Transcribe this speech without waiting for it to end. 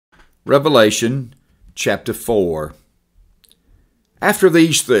Revelation chapter 4. After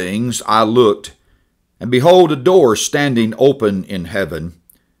these things I looked, and behold, a door standing open in heaven.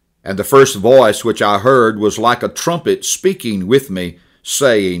 And the first voice which I heard was like a trumpet speaking with me,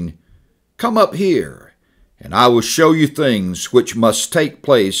 saying, Come up here, and I will show you things which must take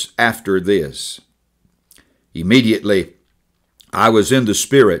place after this. Immediately I was in the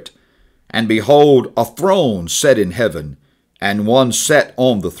Spirit, and behold, a throne set in heaven, and one sat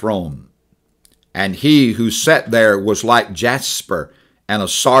on the throne. And he who sat there was like jasper and a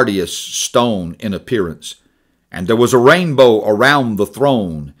sardius stone in appearance. And there was a rainbow around the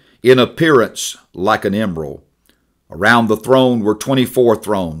throne, in appearance like an emerald. Around the throne were 24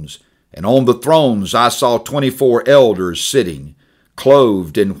 thrones, and on the thrones I saw 24 elders sitting,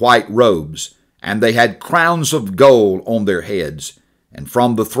 clothed in white robes, and they had crowns of gold on their heads. And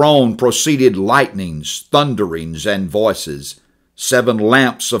from the throne proceeded lightnings, thunderings, and voices. 7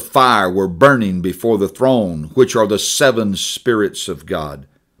 lamps of fire were burning before the throne, which are the 7 spirits of God.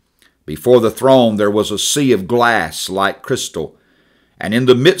 Before the throne there was a sea of glass like crystal, and in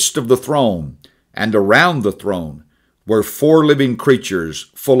the midst of the throne and around the throne were 4 living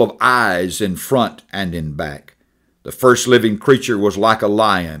creatures full of eyes in front and in back. The first living creature was like a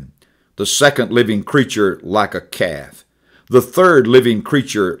lion, the second living creature like a calf. The third living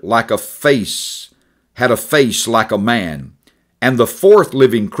creature had a face like a man, and the fourth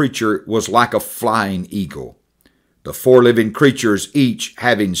living creature was like a flying eagle. The 4 living creatures, each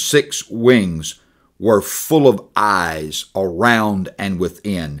having 6 wings, were full of eyes around and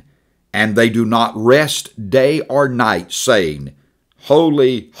within, and they do not rest day or night, saying,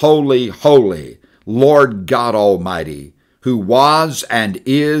 Holy, holy, holy, Lord God Almighty, who was and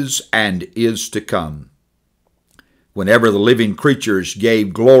is to come. Whenever the living creatures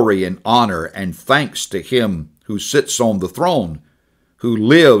gave glory and honor and thanks to him who sits on the throne, who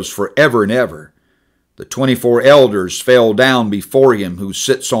lives forever and ever, the 24 elders fell down before him who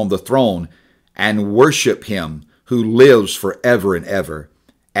sits on the throne and worship him who lives forever and ever,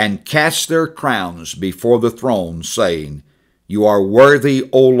 and cast their crowns before the throne, saying, You are worthy,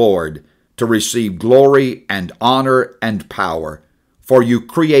 O Lord, to receive glory and honor and power, for you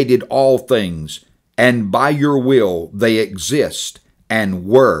created all things, and by your will they exist and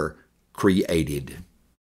were created.